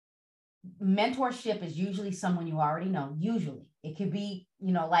mentorship is usually someone you already know. Usually it could be,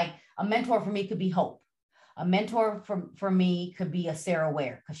 like a mentor for me could be Hope. A mentor for me could be a Sarah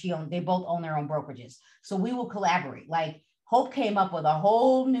Ware because they both own their own brokerages. So we will collaborate. Like Hope came up with a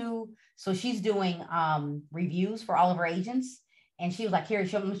whole new, so she's doing reviews for all of her agents. And she was like, Carrie,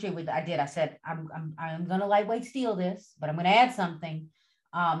 show me what I did. I said, I'm going to lightweight steal this, but I'm going to add something.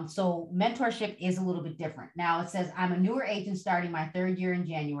 So mentorship is a little bit different. Now it says, I'm a newer agent starting my 3rd year in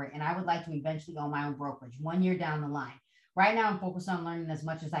January, and I would like to eventually own my own brokerage 1 year down the line. Right now I'm focused on learning as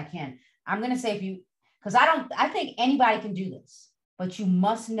much as I can. I'm going to say because I think anybody can do this, but you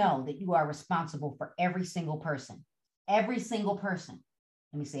must know that you are responsible for every single person. Every single person.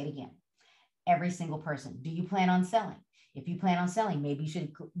 Let me say it again. Every single person. Do you plan on selling? If you plan on selling, maybe you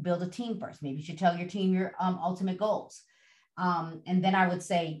should build a team first. Maybe you should tell your team your ultimate goals. And then I would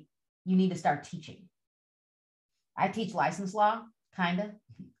say you need to start teaching. I teach license law, kind of.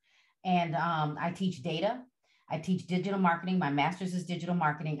 And I teach data. I teach digital marketing. My master's is digital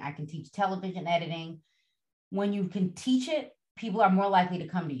marketing. I can teach television editing. When you can teach it, people are more likely to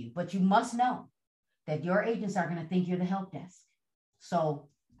come to you. But you must know that your agents are going to think you're the help desk. So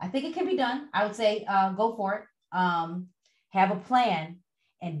I think it can be done. I would say go for it. Have a plan,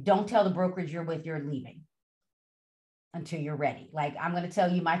 and don't tell the brokerage you're with you're leaving until you're ready. Like I'm going to tell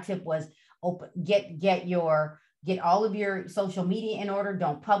you, my tip was get all of your social media in order.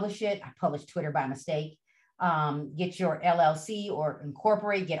 Don't publish it. I published Twitter by mistake. Get your LLC or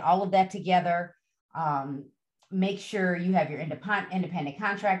incorporate, get all of that together. Make sure you have your independent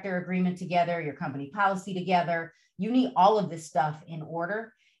contractor agreement together, your company policy together. You need all of this stuff in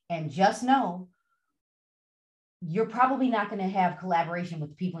order. And just know, you're probably not going to have collaboration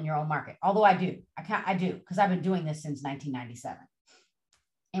with people in your own market. Although I do, because I've been doing this since 1997.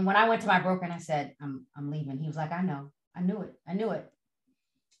 And when I went to my broker and I said, I'm leaving, he was like, I know, I knew it.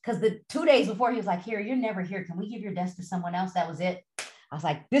 Because the 2 days before, he was like, here, you're never here. Can we give your desk to someone else? That was it. I was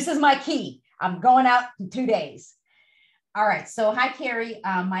like, this is my key. I'm going out in 2 days. All right. So hi, Carrie.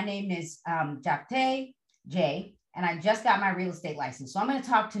 My name is Japte J, and I just got my real estate license. So I'm going to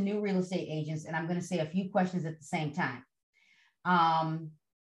talk to new real estate agents, and I'm going to say a few questions at the same time.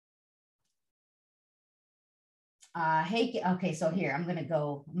 Okay. So here, I'm going to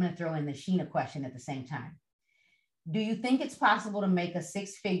throw in the Sheena question at the same time. Do you think it's possible to make a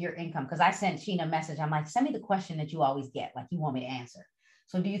 6-figure income? Because I sent Sheena a message. I'm like, send me the question that you always get, like you want me to answer.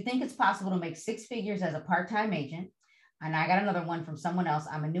 So do you think it's possible to make 6 figures as a part-time agent? And I got another one from someone else.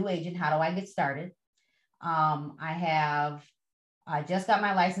 I'm a new agent. How do I get started? I just got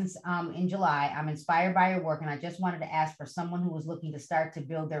my license in July. I'm inspired by your work, and I just wanted to ask for someone who was looking to start to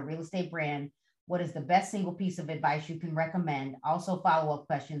build their real estate brand. What is the best single piece of advice you can recommend? Also, follow-up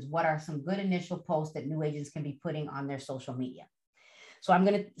questions. What are some good initial posts that new agents can be putting on their social media? So I'm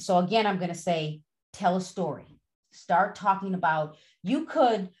going to say, tell a story. Start talking about, you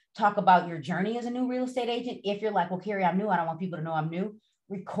could talk about your journey as a new real estate agent. If you're like, well, Carrie, I'm new. I don't want people to know I'm new.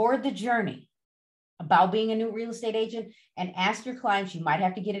 Record the journey about being a new real estate agent and ask your clients, you might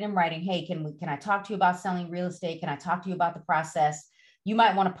have to get it in writing. Hey, can I talk to you about selling real estate? Can I talk to you about the process? You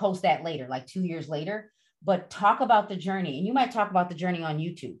might want to post that later, like 2 years later, but talk about the journey. And you might talk about the journey on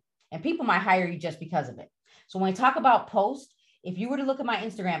YouTube, and people might hire you just because of it. So when we talk about post, if you were to look at my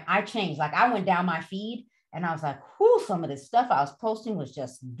Instagram, I changed. Like I went down my feed and I was like, whew, some of this stuff I was posting was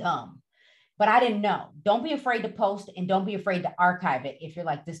just dumb, but I didn't know. Don't be afraid to post, and don't be afraid to archive it if you're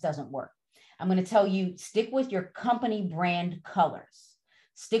like, this doesn't work. I'm going to tell you, stick with your company brand colors.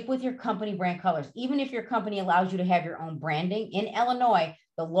 Stick with your company brand colors. Even if your company allows you to have your own branding, in Illinois,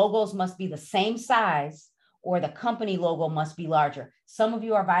 the logos must be the same size or the company logo must be larger. Some of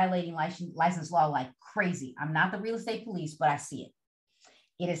you are violating license law like crazy. I'm not the real estate police, but I see it.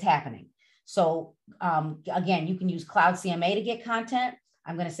 It is happening. So again, you can use Cloud CMA to get content.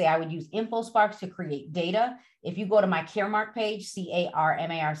 I'm going to say I would use InfoSparks to create data. If you go to my Caremark page,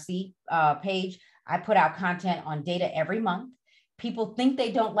 CARMARC page, I put out content on data every month. People think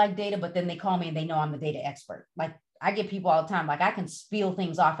they don't like data, but then they call me and they know I'm the data expert. Like I get people all the time, like I can spiel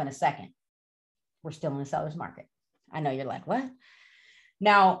things off in a second. We're still in the seller's market. I know you're like, what?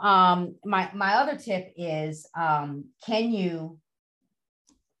 Now, my other tip is, can you,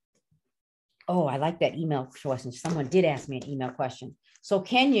 oh, I like that email question. Someone did ask me an email question. So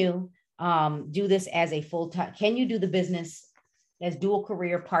can you do this as a full-time, can you do the business as dual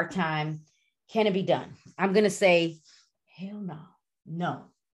career, part-time? Can it be done? I'm going to say, hell no,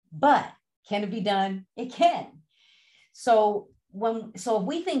 but can it be done? It can. So if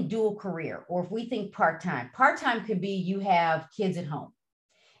we think dual career, or if we think part-time could be, you have kids at home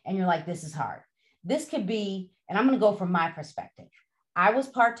and you're like, this is hard. This could be, and I'm going to go from my perspective. I was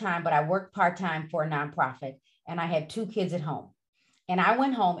part-time, but I worked part-time for a nonprofit, and I had 2 kids at home, and I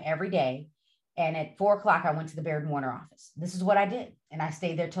went home every day. And at 4 o'clock, I went to the Baird Warner office. This is what I did. And I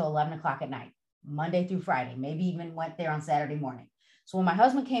stayed there till 11 o'clock at night, Monday through Friday, maybe even went there on Saturday morning. So when my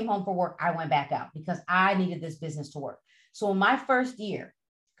husband came home for work, I went back out because I needed this business to work. So in my first year,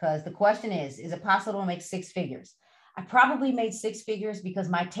 because the question is it possible to make 6 figures? I probably made 6 figures because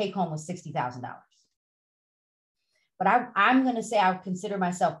my take home was $60,000. But I'm going to say I would consider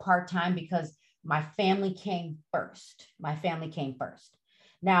myself part-time because my family came first.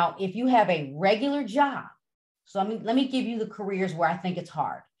 Now, if you have a regular job, so let me give you the careers where I think it's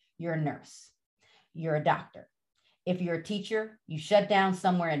hard. You're a nurse. You're a doctor. If you're a teacher, you shut down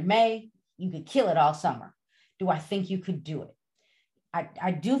somewhere in May, you could kill it all summer. Do I think you could do it?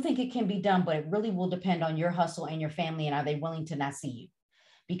 I do think it can be done, but it really will depend on your hustle and your family, and are they willing to not see you?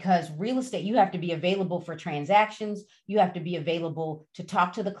 Because real estate, you have to be available for transactions. You have to be available to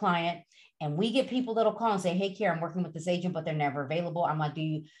talk to the client. And we get people that'll call and say, hey, Kara, I'm working with this agent, but they're never available. I'm like,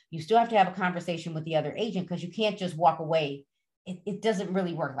 you still have to have a conversation with the other agent, because you can't just walk away. It doesn't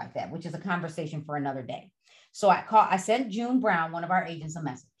really work like that, which is a conversation for another day. So I sent June Brown, one of our agents, a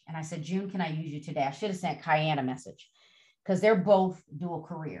message. And I said, June, can I use you today? I should have sent Cayenne a message, because they're both dual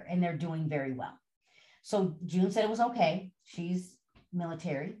career and they're doing very well. So June said it was okay. She's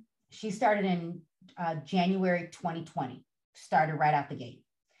military She started in January 2020, started right out the gate.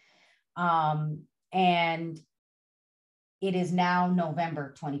 And it is now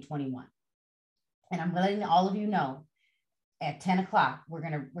November 2021. And I'm letting all of you know at 10 o'clock, we're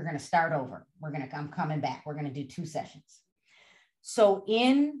gonna start over. I'm coming back. We're gonna do 2 sessions. So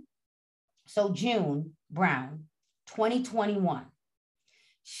June Brown, 2021,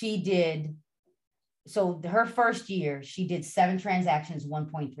 she did, so her first year, she did 7 transactions,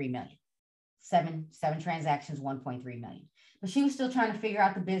 1.3 million. Seven transactions, 1.3 million. But she was still trying to figure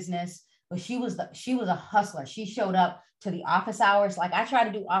out the business. But she was a hustler. She showed up to the office hours. Like, I try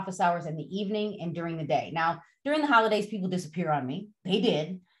to do office hours in the evening and during the day. Now, during the holidays, people disappear on me. They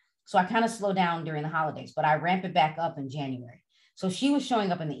did. So I kind of slow down during the holidays, but I ramp it back up in January. So she was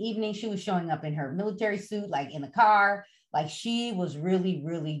showing up in the evening. She was showing up in her military suit, like in the car. Like, she was really,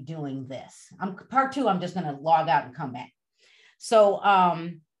 really doing this. Part 2, I'm just going to log out and come back. So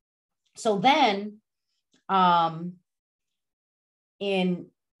then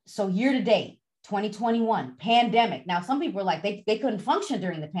year to date, 2021, pandemic. Now, some people were like, they couldn't function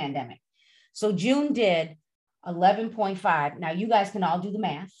during the pandemic. So June did 11.5. Now, you guys can all do the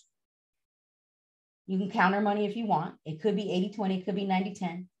math. You can count her money if you want. It could be 80-20, it could be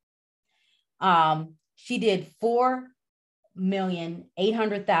 90-10. She did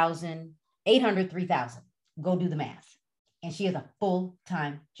 4,803,000. Go do the math. And she has a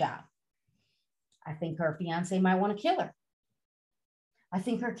full-time job. I think her fiance might want to kill her. I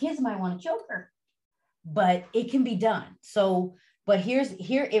think her kids might want to choke her, but it can be done. So, but here,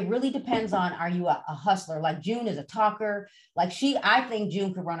 it really depends on, are you a hustler? Like, June is a talker. Like, I think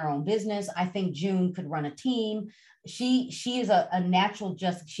June could run her own business. I think June could run a team. She is a natural,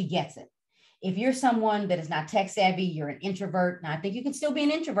 she gets it. If you're someone that is not tech savvy, you're an introvert. Now, I think you can still be an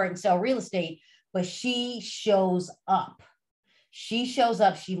introvert and sell real estate, but she shows up. She shows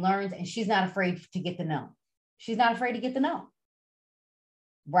up, she learns, and she's not afraid to get the no. She's not afraid to get the no.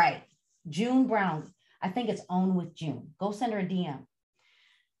 Right. June Brown. I think it's Own with June. Go send her a DM.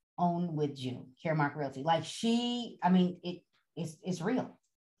 Own with June. Caremark Realty. Like, it's real.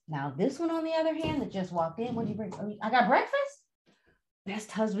 Now, this one, on the other hand, that just walked in, what did you bring? I got breakfast. Best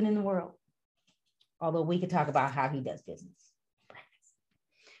husband in the world. Although we could talk about how he does business. Breakfast.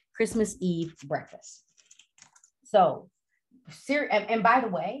 Christmas Eve breakfast. So, and by the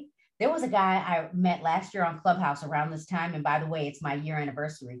way, there was a guy I met last year on Clubhouse around this time. And by the way, it's my year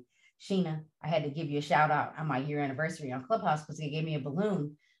anniversary. Sheena, I had to give you a shout out on my year anniversary on Clubhouse because he gave me a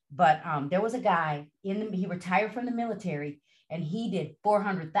balloon. But there was a guy he retired from the military, and he did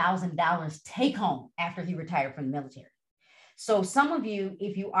 $400,000 take home after he retired from the military. So some of you,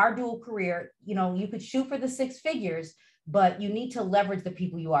 if you are dual career, you could shoot for the 6 figures, but you need to leverage the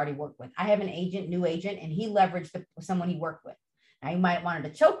people you already work with. I have an new agent, and he leveraged someone he worked with. Now, you might want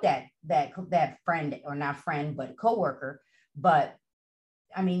to choke that friend, or not friend, but coworker. But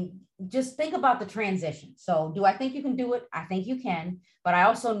I mean, just think about the transition. So, do I think you can do it? I think you can, but I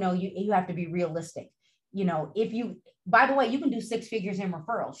also know you have to be realistic. By the way, you can do 6 figures in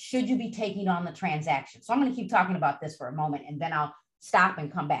referrals. Should you be taking on the transaction? So I'm going to keep talking about this for a moment, and then I'll stop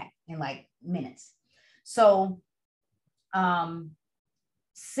and come back in like minutes. So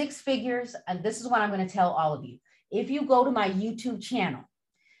 6 figures, and this is what I'm going to tell all of you. If you go to my YouTube channel,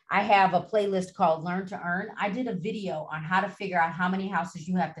 I have a playlist called Learn to Earn. I did a video on how to figure out how many houses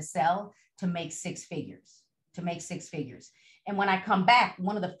you have to sell to make 6 figures, And when I come back,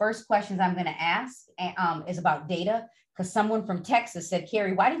 one of the first questions I'm going to ask is about data, because someone from Texas said,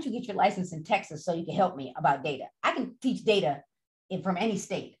 Carrie, why didn't you get your license in Texas so you can help me about data? I can teach data from any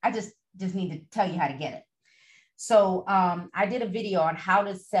state. I just need to tell you how to get it. So I did a video on how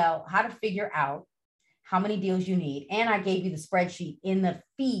to figure out how many deals you need. And I gave you the spreadsheet in the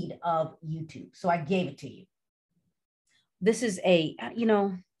feed of YouTube. So I gave it to you. This is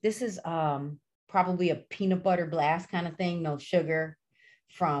probably a peanut butter blast kind of thing. No sugar,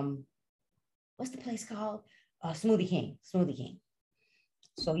 from, what's the place called? Smoothie King.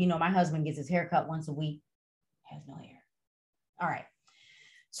 So, my husband gets his hair cut once a week, has no hair. All right.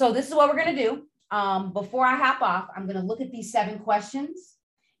 So this is what we're going to do. Before I hop off, I'm going to look at these 7 questions.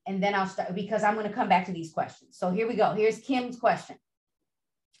 And then I'll start, because I'm going to come back to these questions. So here we go. Here's Kim's question.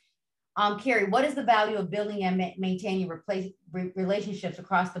 Carrie, what is the value of building and maintaining relationships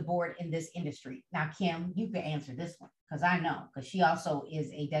across the board in this industry? Now, Kim, you can answer this one, because I know, because she also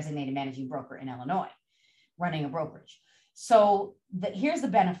is a designated managing broker in Illinois, running a brokerage. So here's the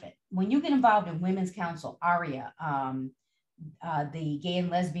benefit. When you get involved in Women's Council, ARIA, the Gay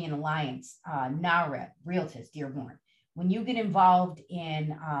and Lesbian Alliance, NAREP, Realtors, Dearborn, when you get involved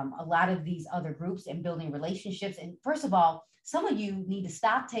in a lot of these other groups and building relationships, and first of all, some of you need to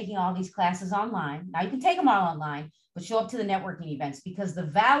stop taking all these classes online. Now you can take them all online, but show up to the networking events, because the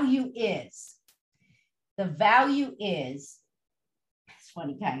value is, it's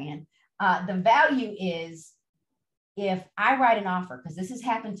funny, Cayenne. The value is, if I write an offer, because this has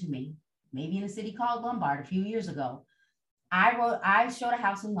happened to me, maybe in a city called Lombard a few years ago, I showed a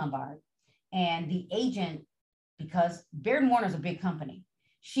house in Lombard, and the agent, because Baird Warner is a big company,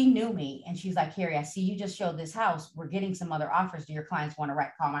 she knew me, and she's like, Carrie, I see you just showed this house. We're getting some other offers. Do your clients want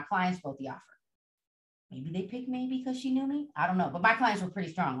to call my clients, wrote the offer? Maybe they picked me because she knew me. I don't know, but my clients were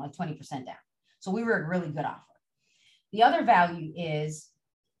pretty strong, like 20% down. So we were a really good offer. The other value is,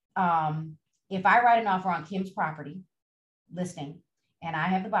 if I write an offer on Kim's property listing and I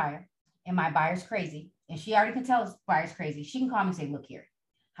have the buyer and my buyer's crazy, and she already can tell us buyer's crazy, she can call me and say, look here,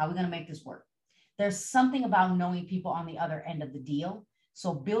 how are we going to make this work? There's something about knowing people on the other end of the deal.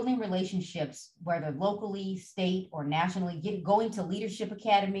 So building relationships, whether locally, state, or nationally, going to Leadership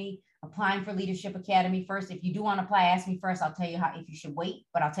Academy, applying for Leadership Academy first. If you do want to apply, ask me first. I'll tell you if you should wait,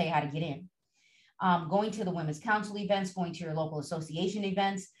 but I'll tell you how to get in. Going to the Women's Council events, going to your local association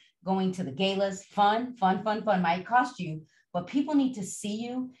events, going to the galas, fun, might cost you, but people need to see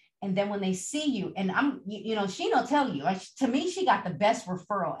you. And then when they see you, and Sheena will tell you, to me, she got the best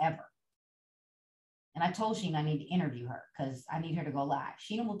referral ever. And I told Sheena I need to interview her because I need her to go live.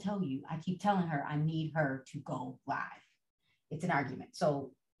 Sheena will tell you, I keep telling her I need her to go live. It's an argument.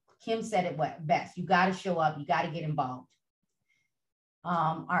 So Kim said it best. You got to show up. You got to get involved.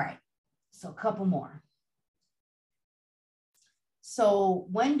 All right. So a couple more. So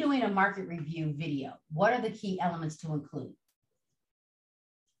when doing a market review video, what are the key elements to include?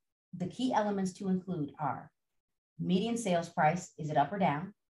 The key elements to include are median sales price. Is it up or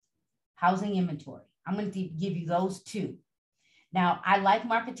down? Housing inventory. I'm going to give you those two. Now, I like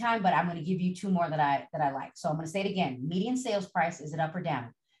market time, but I'm going to give you two more that I like. So I'm going to say it again. Median sales price. Is it up or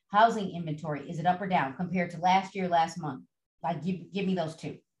down? Housing inventory. Is it up or down compared to last year, last month? Like, give me those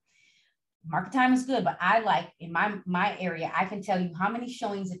two. Market time is good, but I like, in my area, I can tell you how many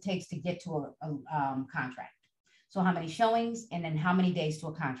showings it takes to get to a contract. So how many showings, and then how many days to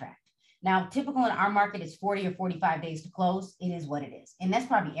a contract. Now, typical in our market is 40 or 45 days to close. It is what it is. And that's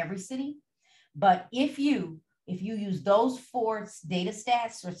probably every city. But if you use those 4 data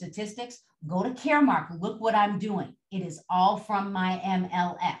stats or statistics, go to Caremark, look what I'm doing. It is all from my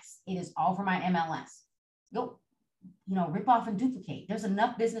MLS. It is all from my MLS. Go, rip off and duplicate. There's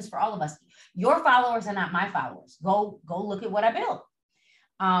enough business for all of us. Your followers are not my followers. Go look at what I built.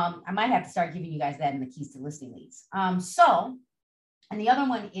 I might have to start giving you guys that in the keys to listing leads. And the other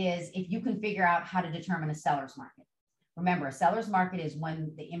one is if you can figure out how to determine a seller's market. Remember, a seller's market is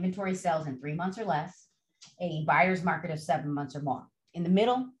when the inventory sells in 3 months or less. A buyer's market of 7 months or more. In the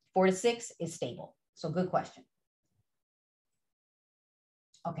middle, 4 to 6 is stable. So good question.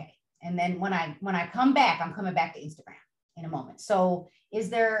 Okay. And then when I come back, I'm coming back to Instagram in a moment. So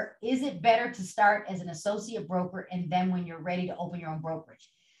is it better to start as an associate broker and then when you're ready to open your own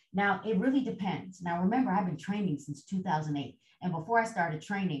brokerage? Now, it really depends. Now, remember, I've been training since 2008. And before I started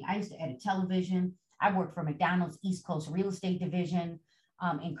training, I used to edit television. I worked for McDonald's East Coast Real Estate Division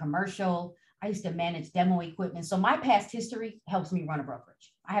in commercial. I used to manage demo equipment. So my past history helps me run a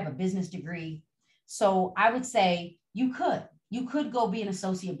brokerage. I have a business degree. So I would say you could go be an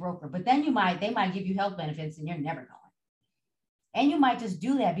associate broker, but then they might give you health benefits and you're never going. And you might just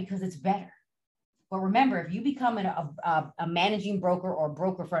do that because it's better. But remember, if you become a managing broker or a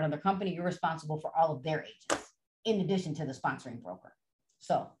broker for another company, you're responsible for all of their agents in addition to the sponsoring broker.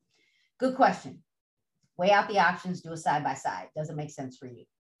 So good question. Weigh out the options, do a side-by-side. Does it make sense for you?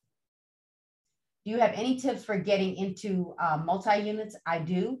 Do you have any tips for getting into multi-units? I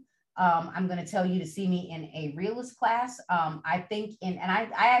do. I'm going to tell you to see me in a realist class. I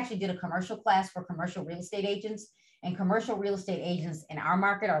actually did a commercial class for commercial real estate agents, and commercial real estate agents in our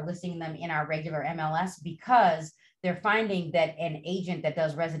market are listing them in our regular MLS because they're finding that an agent that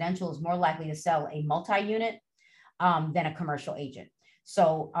does residential is more likely to sell a multi-unit than a commercial agent.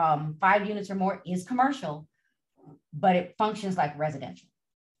 So 5 units or more is commercial, but it functions like residential.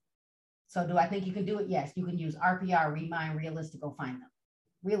 So do I think you can do it? Yes, you can use RPR, Remind, Realist to go find them.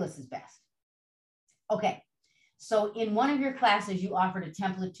 Realist is best. Okay, so in one of your classes, you offered a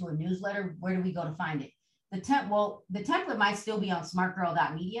template to a newsletter. Where do we go to find it? The template might still be on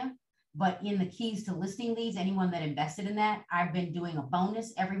smartgirl.media, but in the keys to listing leads, anyone that invested in that, I've been doing a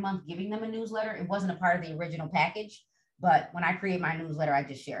bonus every month, giving them a newsletter. It wasn't a part of the original package, but when I create my newsletter, I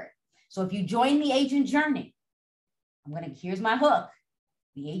just share it. So if you join the agent journey, here's my hook.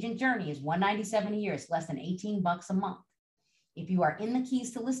 The agent journey is $197 a year. It's less than $18 a month. If you are in the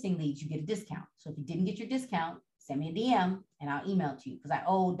keys to listing leads, you get a discount. So if you didn't get your discount, send me a DM and I'll email it to you because I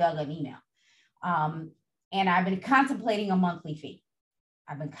owe Doug an email. And I've been contemplating a monthly fee.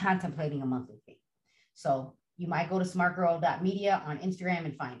 So you might go to smartgirl.media on Instagram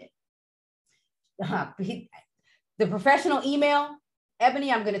and find it. The professional email,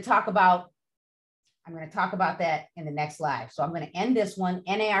 Ebony, I'm going to talk about that in the next live. So I'm going to end this one.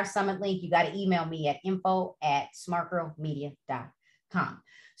 NAR Summit link. You got to email me at info@smartgirlmedia.com.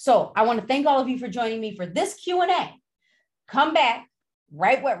 So I want to thank all of you for joining me for this Q&A. Come back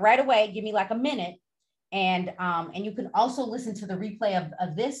right away. Give me like a minute. And you can also listen to the replay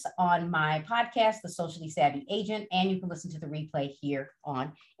of this on my podcast, The Socially Savvy Agent, and you can listen to the replay here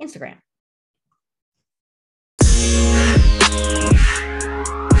on Instagram.